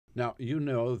Now, you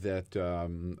know that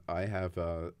I have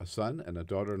a son and a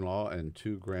daughter-in-law and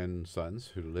two grandsons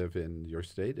who live in your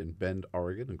state in Bend,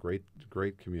 Oregon, a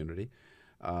great community.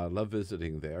 Love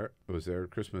visiting there. I was there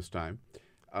at Christmas time.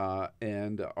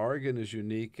 And Oregon is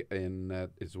unique in that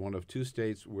it's one of two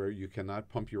states where you cannot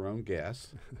pump your own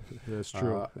gas. That's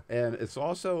true. And it's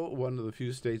also one of the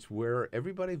few states where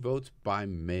everybody votes by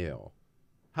mail.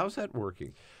 How's that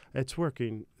working? It's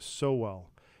working so well.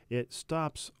 It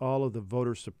stops all of the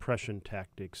voter suppression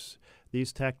tactics.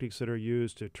 These tactics that are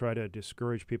used to try to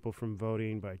discourage people from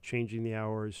voting by changing the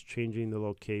hours, changing the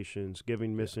locations,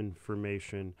 giving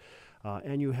misinformation,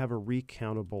 and you have a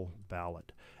recountable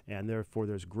ballot. And therefore,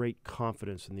 there's great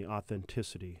confidence in the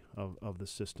authenticity of the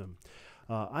system.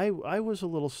 I was a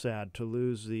little sad to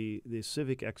lose the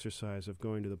civic exercise of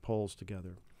going to the polls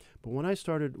together. But when I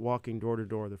started walking door to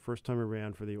door the first time I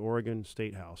ran for the Oregon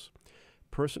State House,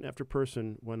 person after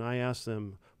person, when I asked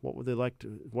them what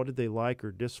did they like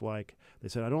or dislike, they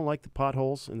said, I don't like the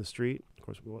potholes in the street. Of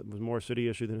course, it was more a city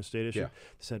issue than a state issue. Yeah.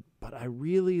 They said, but I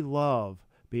really love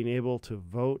being able to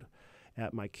vote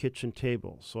at my kitchen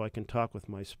table so I can talk with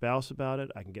my spouse about it.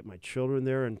 I can get my children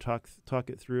there and talk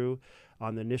it through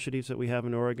on the initiatives that we have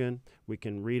in Oregon. We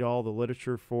can read all the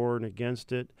literature for and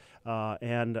against it.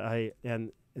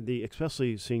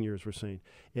 Especially seniors were saying,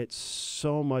 it's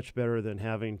so much better than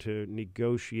having to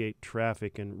negotiate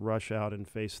traffic and rush out and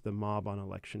face the mob on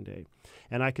election day.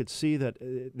 And I could see that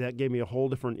that gave me a whole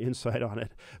different insight on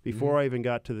it before I even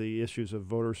got to the issues of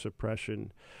voter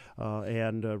suppression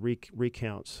and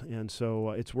recounts. And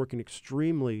so it's working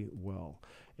extremely well.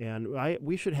 And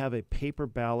we should have a paper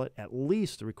ballot, at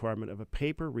least the requirement of a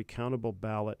paper recountable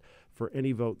ballot for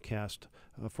any vote cast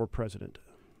for president.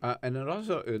 And it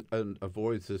also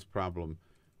avoids this problem,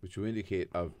 which you indicate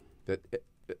of that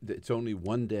it's only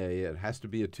one day. It has to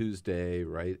be a Tuesday,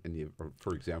 right? And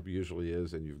for example, usually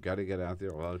is, and you've got to get out there.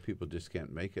 A lot of people just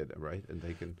can't make it, right? And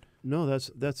they can. No,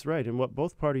 that's right. And what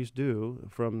both parties do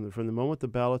from the moment the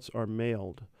ballots are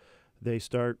mailed, they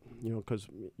start, because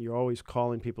you're always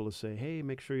calling people to say, hey,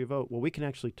 make sure you vote. Well, we can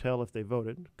actually tell if they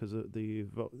voted because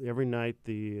every night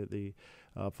the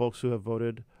folks who have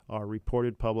voted are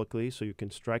reported publicly, so you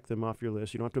can strike them off your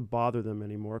list. You don't have to bother them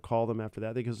anymore. Call them after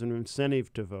that. They give an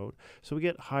incentive to vote. So we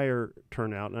get higher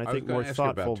turnout, and I think more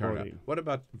thoughtful voting. What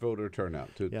about voter turnout?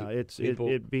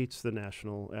 It beats the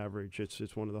national average.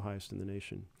 It's one of the highest in the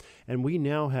nation. And we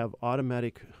now have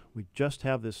we just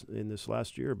have this in this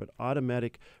last year, but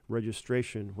automatic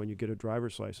registration when you get a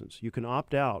driver's license. You can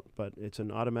opt out, but it's an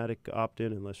automatic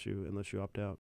opt-in unless you opt out.